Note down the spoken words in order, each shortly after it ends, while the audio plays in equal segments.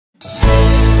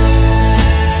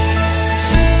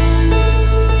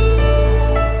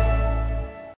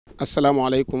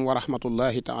asalaamaaleykum wa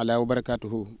rahmatullahi taala wa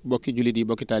barakaatuhu bokki jullit yi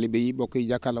bokki taalibe yi bokk yi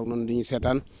jàkkaarloo noonu di ñu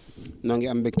seetaan noo ngi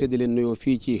am mbégte di leen nuyoo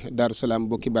fii ci Daaru Salaam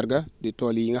Boki Barga di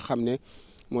tool yi nga xam ne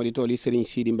moo di tool yi Serigne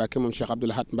Sidi Mbacke moom Cheikh Abdou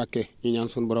Lahat Mbacke ñu ñaan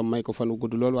suñu borom may ko fanu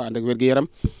gudd lool waa ànd ak wér-gu-yaram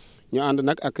ñu ànd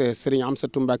nag ak Serigne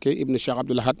Amsatou Mbacke ibnu Cheikh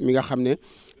Abdou Lahat mi nga xam ne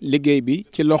liggéey bi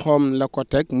ci loxoom la ko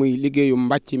teg muy liggéeyu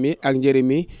mbàcc mi ak njëriñ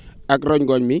mi ak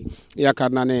roñgooñ mi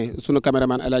yaakaar naa ne sunu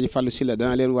caméraman El Hadj Fallou Sylla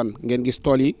dana leen wan ngeen gis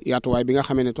tool yi yaatuwaay bi nga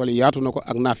xamee ne tool yi yaatu na ko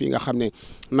ak naaf yi nga xam ne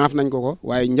naaf nañ ko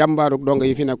waaye njàmbaaru donga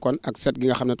yi fi nekkoon ak set gi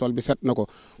nga xam ne tool bi set na ko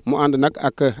mu ànd nag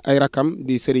ak ay rakam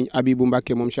di Serigne Abibou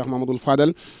Mbacke moom Cheikh Mamadou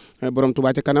Fadal borom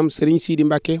Touba ca kanam Serigne Sidi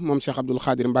Mbacke moom Cheikh Abdoul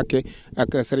Khadir Mbacke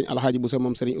ak Serigne Alhaji Boussa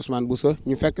moom Serigne Ousmane Boussa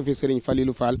ñu fekk fi Serigne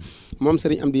Falilou Fall moom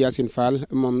Serigne Amdi Yacine Fall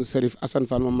moom Serif Assane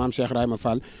Fall moom maam Cheikh Rahima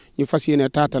Fall ñu fas yéene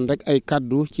taatan rek ay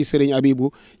kaddu ci Serigne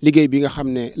Abibou liggéey bi nga xam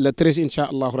ne le 13 incha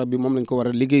allahu rabbi moom lañ ko war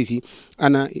a liggéey si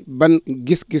ana ban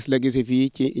gis-gis la gise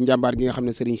fii ci njàmbaar gi nga xam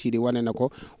ne Serigne Sidi wane na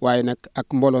ko waaye nag ak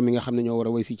mbooloo mi nga xam ne ñoo war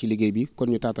a way si ci liggéey bi kon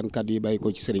ñu taatan kaddu yi bàyyi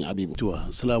ko ci Serigne Abibou. waaw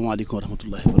salaamaaleykum wa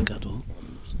rahmatullahi wa barakatuh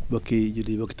bokki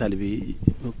julli bokki taalibe yi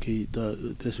bokki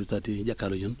téléspectateurs yi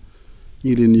jàkkaarloo ñun ñu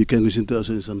ngi leen nuyu kenn ku si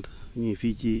suñu sant ñu ngi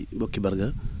fii ci Boki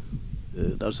Barga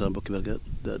Daaru Salaam Boki Barga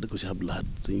dëkk Cheikh Abdou Lahat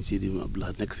Serigne Sidi Abdou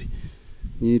Lahat nekk fi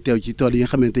ñu teew ci tool yi nga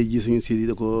xam ne tey jii Serigne Sidi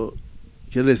da ko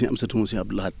ci relais Serigne Amsatou moom Serigne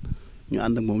Abdou Lahat ñu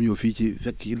ànd ak moom ñëw fii ci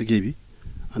fekk ci liggéey bi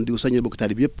ànd di ko soññal bokki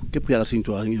taalibe yëpp képp ku yaakaar Serigne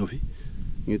Touba ñu ñëw fi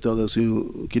ñu toog ak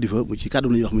suñu kilifa mu ci kàddu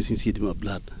la ñuy wax muy Serigne Sidi Abdou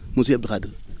Lahat moom Serigne Abdou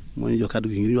Khadir moo ñu jox kàddu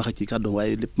gi ngir ñu wax ci kàddoom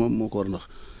waaye lépp moom moo ko war a wax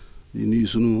di nuyu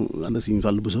sunu ànd ak Serigne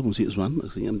Fallou Bousso moom Serigne Ousmane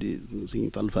ak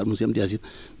Serigne Fallou Fall moom Serigne Amdi Yacine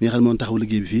mi nga xam ne moom taxaw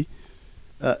liggéey bi fii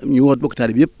ñu woot bokk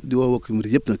taalibe bi yëpp di woo bokk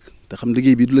murid yëpp nag te xam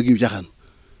liggéey bi du liggéey bi caaxaan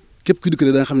képp ku dikk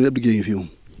da nga xam ne ab liggéey ngi fii moom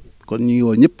kon ñu ngi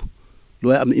woo ñëpp lu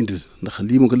waaye am na indil ndax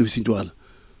lii moom ko la fi Serigne Touba la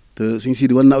te Serigne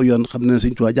Sidi wan na aw yoon xam ne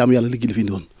Serigne Touba jaamu yàlla liggéey la fi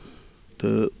indi woon te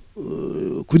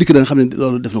ku dikk da nga xam ne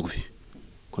loolu def na ko fi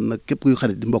kon nag képp kuy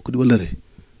xarit di mbokk di walëre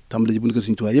tàmbale ci buntu kër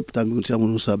Serigne Touba yëpp tàmbale buntu Cheikh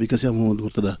Mamadou Moussa bi kër Cheikh Mamadou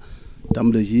Mourtada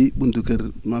tàmbale ci buntu kër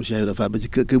maam Cheikh Ibra Fall ba ci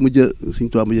kër mujj Serigne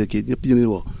Touba mujj kii ñëpp ñu ngi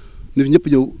woo nit ñëpp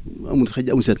ñëw amul xëj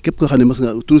amul seet képp koo xam ne mas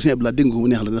nga turu Serigne Abdoulaye dégg nga ko mu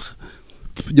neex la ndax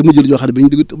jëmu jël joo xam ne ba ñu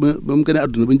digg ba mu gënee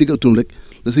àdduna ba ñu digg turam rek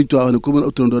la Serigne Touba wax ne ku mën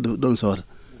a turam doon sawar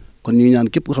kon ñu ngi ñaan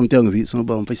képp koo xam ne teew nga fi sama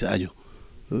borom faj sa aajo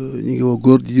ñu ngi woo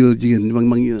góor di jigéen ñi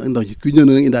mag ñi ak ndaw ñi ku ñëw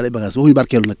na nga indaale ay bagage waxuñu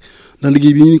barkeelu nag ndax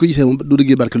liggéey bi ñu ko gisee moom du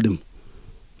liggéey barkeelu dem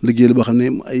liggéey la boo xam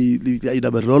ne ay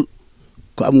dabar lool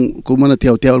ku am ku mën a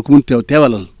teewal ku mën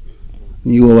teewalal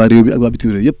ñu ngi woo waa réew mi ak waa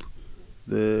bitim réew yëpp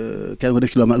kenn ko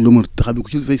def ci loo am ak lu mën te xam ne ku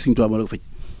ci fay Serigne Touba moo la ko faj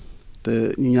te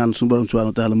ñu ñaan suñu borom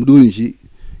subhanahu wa taala mu doon ñu ci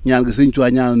ñaan nga Serigne Touba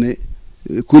ñaan ne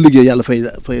ku liggéey yàlla fay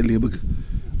li nga bëgg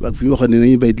ak fi ñu waxoon ne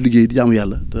nañuy béy di liggéey di jaamu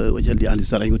yàlla te wajal di andi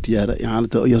sara ko tiyaara yaa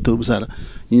te yoxtor bu saara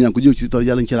ñu ñaan ko jóg ci tool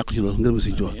yàlla ñu ci làqu ci loolu ngërëm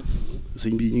Serigne Touba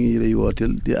sëñ bi ñu ngi lay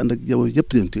wooteel di ànd ak jamono yëpp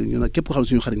te ñu nag képp ko xam ne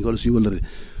suñu xarit nga wala suñu wëllëre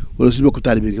wala suñu bokk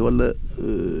taalibe nga wala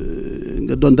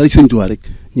nga doon dara ci Serigne Touba rek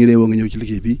ñu ngi lay woo nga ñëw ci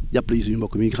liggéey bi jàppale ci suñu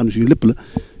mbokk mi nga xam ne suñu lépp la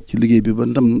ci liggéey bi ba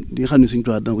ndam li nga xam ne Serigne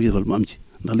Touba dana ko jëfal mu am ci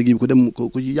ndax liggéey bi ko dem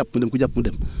ku ci jàpp mu dem ku jàpp mu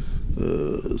dem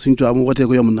Serigne Touba mu wootee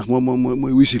ko yomb ndax moom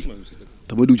mooy wisil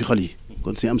te mooy dugg ci xol yi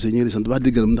kon suñu am see ñu ngi lay sant baax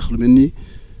di gërëm ndax lu mel nii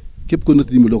képp ko natt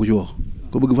dimbali doo ko ci woo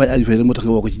ko bëgg fay aaju fay rek moo tax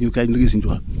nga woo ko ci ñu kaay ñu liggéey Serigne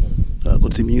Touba waaw kon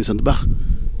sëñ bi ñu ngi sant baax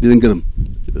di leen gërëm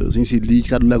suñu si lii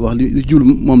kàddu laa ko wax li jublu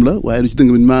moom la waaye lu ci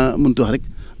dëng bi maa mënta wax rek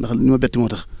ndax li ma betti moo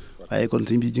tax waaye kon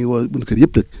sëñ bi ñu ngi woo bunt kër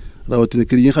yëpp rek rawatina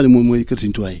kër yi nga xam ne moom mooy kër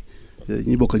Serigne Touba yi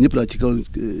ñuy bokkal ñëpp daal ci kaw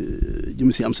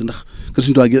jëm si am sa ndax kër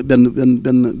Serigne Touba gi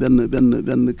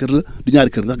benn kër la du ñaari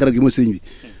kër ndax garab gi mooy Serigne bi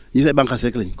ñi say bànqaas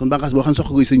rek lañ kon bànqaas boo xam ne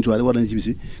soxla koy Serigne Touba rek war nañ ci bis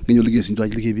bi nga ñëw liggéey Serigne Touba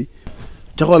ci liggéey bi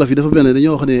ca xoola fi dafa mel ne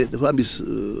dañoo wax ne dafa am bis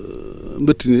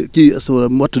mbëtt ne kii sa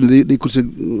mott ne day course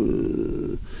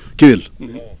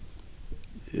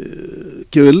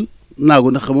kéwél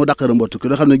naagu ndax moo dàqara mbott ko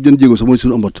da xam ne jën jéego sax mooy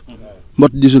suñu mbott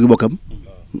mbott di suki bokkam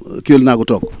kéwél naagu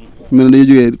toog mel ne dañuy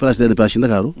jógee place de place ci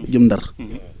Ndakaaru jëm Ndar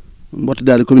mbott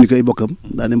daal di communiqué ay bokkam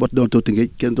daal ne mbott dama toog Tëngéej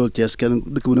kenn toog Thiès kenn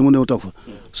dëkk bu ne mu ne ma toog fa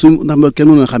su ndax kenn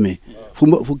mënoon xamee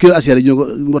fu kéwél asière yi ñoo ko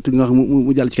mbott nga xam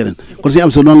mu jàll ci keneen kon suñu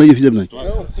am solo noonu la yëf yi dem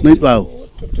nañ waaw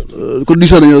kon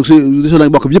diisoo nañ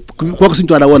bokkam yëpp kooku Serigne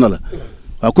Touba daa woon na la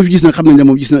waaw ku fi gis nag xam nañ ne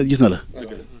moom gis na la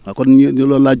waaw kon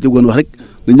loolu laa jógoon wax rek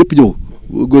na ñëpp ñëw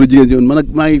góor a jigéen ñi man nag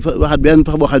maa ngi waxaat benn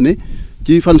fax boo xam ne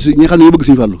ci fan si ñi nga xam ne ñoo bëgg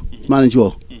Serigne Fallou maa nañ ci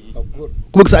woo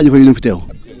ku bëgg sa aju fa yu leen fi teew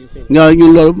nga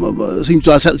ñun loolu Serigne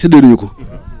Touba séddee nañu ko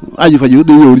aju fa ju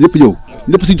dañu ñëw ñëpp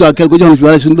Serigne Touba kenn ko jox na ci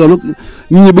waaye suñu loolu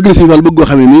nit ñi bëgg na Serigne Fallou bëgg koo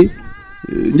xamee nii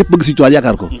ñëpp bëgg Serigne Touba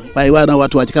yaakaar ko waaye waa na waa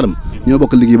Touba ci kanam ñoo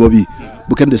bokk liggéey boobu yi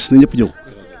bu kenn des na ñëpp ñëw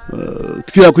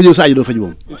kii ku ñëw sa aju doo faj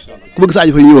moom ku bëgg sa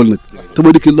aju fa ñëwal nag te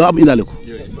boo dikki loo am indaale ko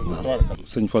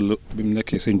sëñ Fall bi mu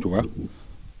nekkee sëñ Touba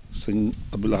sëñ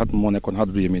Abdou Lahat moo nekkoon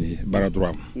Abdou Yémini bara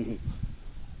droit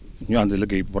ñu ànd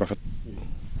liggéey bu rafet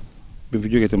bi mu fi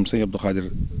jógee itam sëñ Abdou Khadir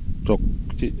toog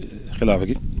ci xilaafa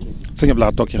gi sëñ Abdou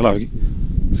Lahat toog ci xilaafa gi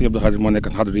sëñ Abdou Khadir moo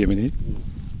nekkoon Abdou Yémini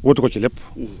wóotu ko ci lépp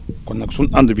kon nag suñ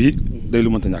ànd bi day lu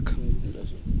mënta ñàkk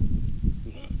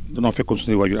danoo fekkoon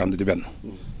suñuy waajur ànd di benn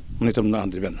mu ne itam na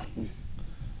ànd di benn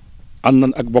ànd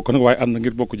nañ ak bokk nag waaye ànd na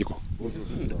ngir bokk ji ko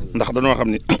ndax danoo xam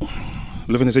ni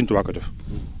lu fi ne sëñ Tuubaa ko def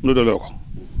nu dooloo ko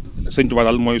sëñ Tuubaa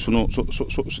daal mooy sunu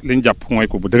su li ñu jàpp mooy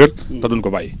ko bu dëgër te duñ ko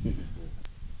bàyyi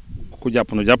ku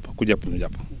jàpp nu jàpp ku jàpp nu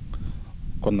jàpp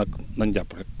kon nag nañ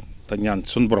jàpp rek te ñaan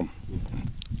suñu borom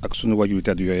ak suñu waajur yu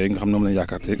tedd yooyu nga xam ne moom lañu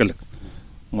yaakaar te ëllëg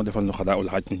moo defal ñu xadaa ul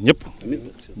xaaj ñun ñëpp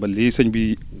ba lii sëñ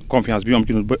bi confiance bi mu am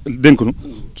ci ñun ba dénk nu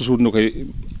toujours nu koy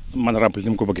mën a remplir ni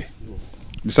mu ko bëggee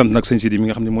di sant nag sëñ Sidi mi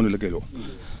nga xam ne moo ñu liggéeyloo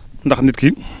ndax nit ki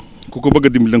ku ko bëgg a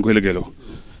dimbali da nga koy liggéeyloo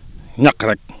ñaq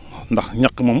rek ndax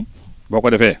ñaq moom boo ko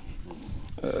defee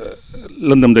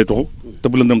lëndëm day tuxu te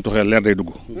bu lëndëm tuxee leer day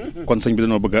dugg kon sëñ bi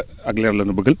dañoo bëgg ak leer la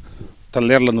nu bëggal te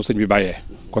leer la nu sëñ bi bàyyee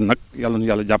kon nag yàlla nu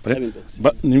yàlla jàppale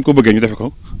ba ni ñu ko bëggee ñu defe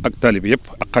ko ak taalibe yëpp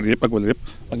ak xarit yëpp ak wala yëpp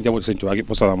ak njabooti sëñ Tuubaa gi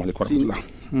wasalaamaaleykum wa rahmatullah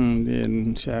di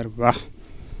leen siyaar bu baax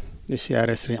di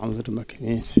siyaare sëriñ Amsatou Mbacké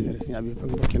nii siyaare sëriñ Abib ak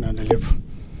mbokki naan na lépp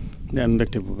di am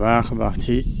mbégte bu baax a baax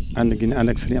ci ànd gi ne ànd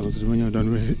ak sëriñ Amsatou ma ñëw doon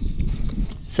wisi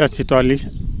seet ci tool yi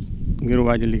ngir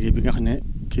waaj a liggéey bi nga xam ne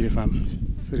kilifaam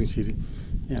sëriñ Sidi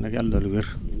ñaan ak yàlla doolu wér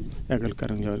yàggal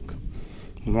karam ñor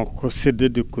moo ko sédd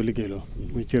di ko liggéeyloo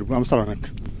muy cër bu am solo nag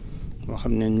boo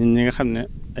xam ne ñun ñi nga xam ne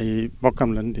ay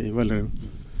bokkam lan di wala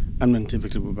am nañ ci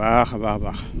mbégte bu baax a baax a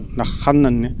baax ndax xam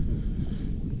nañ ne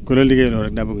ku la liggéeyloo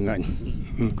rek daa bëgg nga añ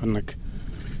kon nag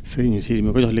sëriñ Sidi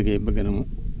mi ko jox liggéey bëgg na mu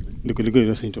di ko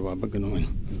liggéeyloo sëriñ Tuubaa bëgg na mu añ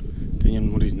te ñun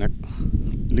murid nag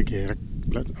liggéey rek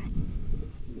la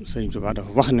sëriñ Tuubaa dafa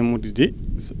wax ne murid di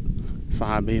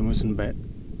saxaaba yi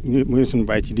mooy suñu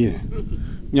baay ci diine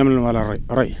ñoom la war a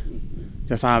roy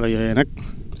ca saxaaba yooyu nag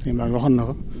sëriñ Ba waxoon na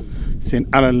ko seen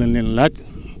alal lañ leen laaj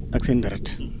ak seen deret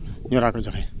ñu raa ko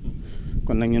joxe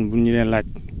kon nag ñun bu ñu leen laaj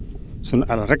suñu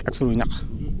alal rek ak suñu ñaq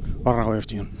war na woyof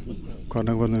ci ñun kon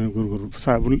nag war na leen góorgóorlu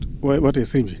saa bu wootee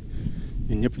sëriñ bi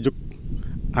ñun ñëpp jóg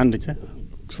ànd ca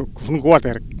fu ñu ko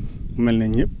wootee rek mu mel ne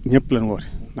ñëpp lañ woote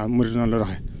ndax murid noonu la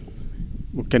doxee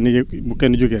bu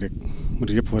kenn jógee rek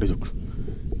murid yëpp war a jóg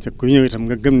te ku ñëw itam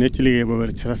nga gëm ne ci liggéey boobu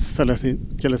ci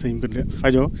la say mbir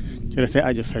fajoo ci la say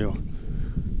aajo fajoo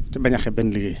te bañ a xeeb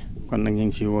benn liggéey kon nag ñu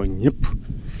ngi ciy woo ñëpp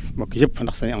mbokk yëpp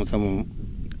ndax sañ am sa moom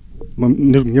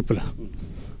nit ñëpp la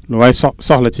lu waaye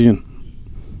soxla ci ñun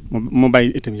mu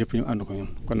bàyyi itam yëpp ñu ànd ko ñun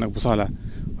kon nag bu soxla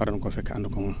war nañ ko fekk ànd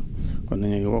ko moom kon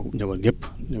nañu ngi woo njaboot yëpp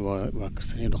di woo waa kër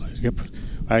Sëriñ doxal yëpp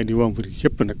waaye di woo murid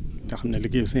yëpp nag nga xam ne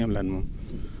liggéey bi Sëriñ Abdou Lahad moom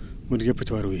murid yëpp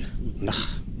ci war a wuy ndax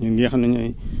ñun ñi nga xam ne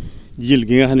ñooy jil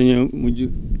gi nga xam ne ñoo mujj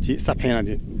ci sapxinaat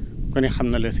yi ku ne xam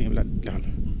na la Sëriñ Abdou Lahad defal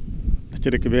ndax ci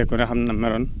dëkk bee ku ne xam na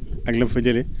meloon ak la fa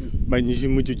jëlee ba ñu si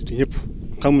mujj juti ñëpp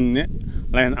xamuñ ne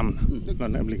leneen am na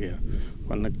loolu nag ab liggéey la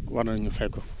kon nag war nañu fay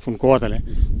ko fu ñu ko wootale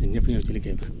ñun ñëpp ñëw ci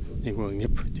liggéey bi ñu ko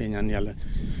ñëpp ci ñaan yàlla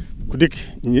ku dikk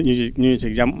ñu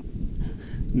ci jàmm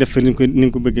def fa ni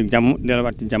ko bëggee jàmm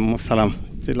delluwaat ci jàmm salaam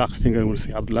ci làq ci ngërëmul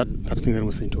Sëriñ Abdou Lahad ak ci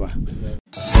ngërëmul Sëriñ Tuubaa